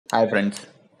Hi friends,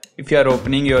 if you are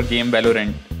opening your game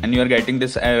Valorant and you are getting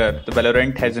this error, the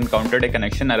Valorant has encountered a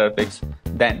connection error fix,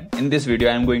 then in this video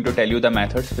I am going to tell you the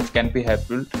methods which can be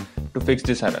helpful to fix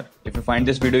this error. If you find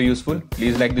this video useful,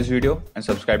 please like this video and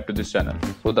subscribe to this channel.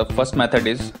 So the first method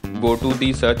is go to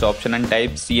the search option and type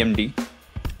CMD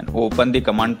and open the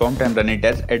command prompt and run it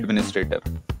as administrator.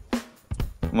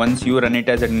 Once you run it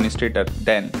as administrator,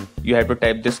 then you have to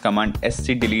type this command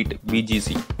delete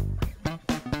VGC.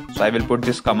 So I will put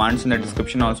these commands in the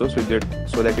description also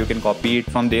so that you can copy it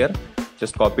from there.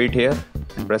 Just copy it here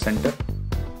and press enter.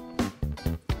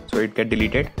 So it get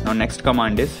deleted. Now next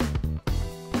command is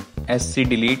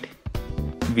delete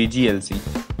VGLC.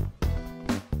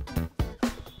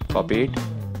 Copy it.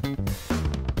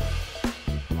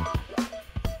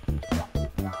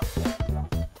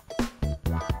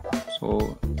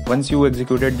 So once you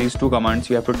executed these two commands,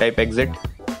 you have to type exit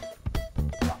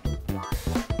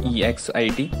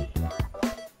exit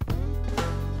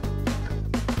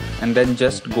and then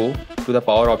just go to the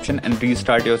power option and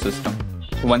restart your system.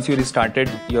 So once you restarted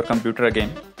your computer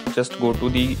again, just go to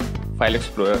the file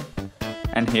explorer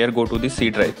and here go to the C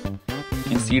drive.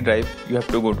 In C drive you have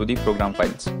to go to the program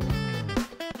files.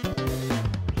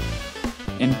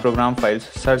 In program files,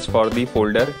 search for the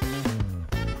folder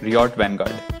Riot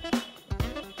Vanguard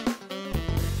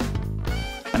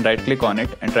and right click on it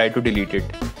and try to delete it.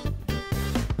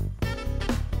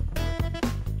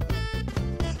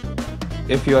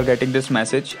 If you are getting this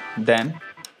message, then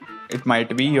it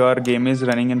might be your game is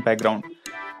running in background.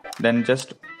 Then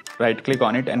just right click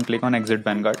on it and click on exit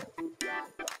Vanguard.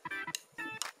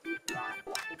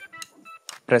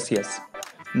 Press yes.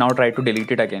 Now try to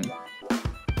delete it again.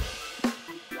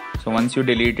 So once you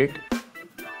delete it,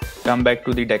 come back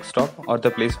to the desktop or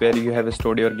the place where you have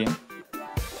stored your game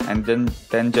and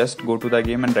then just go to the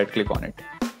game and right click on it.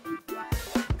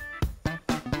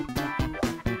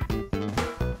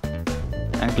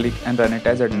 And click and run it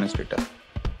as administrator.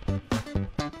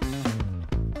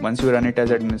 Once you run it as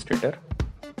administrator,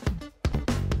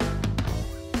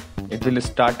 it will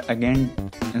start again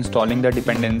installing the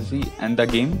dependency and the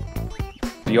game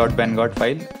Riot Vanguard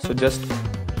file. So just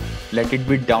let it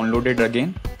be downloaded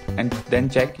again and then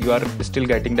check you are still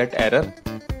getting that error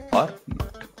or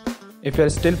not. If you are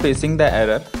still facing the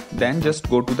error, then just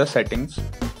go to the settings.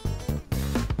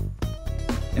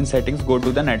 In settings, go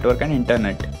to the network and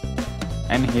internet.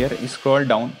 And here scroll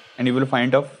down and you will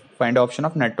find the option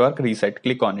of network reset.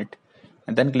 Click on it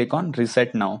and then click on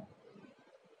reset now.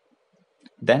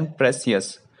 Then press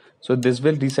yes. So this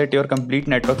will reset your complete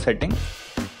network setting,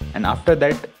 and after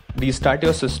that restart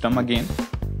your system again.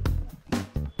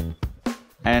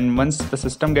 And once the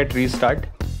system get restart,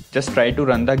 just try to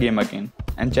run the game again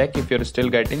and check if you're still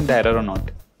getting the error or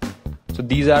not. So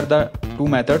these are the two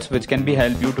methods which can be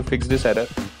help you to fix this error.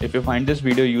 If you find this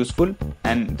video useful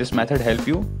and this method help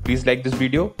you, please like this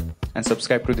video and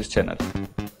subscribe to this channel.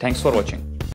 Thanks for watching.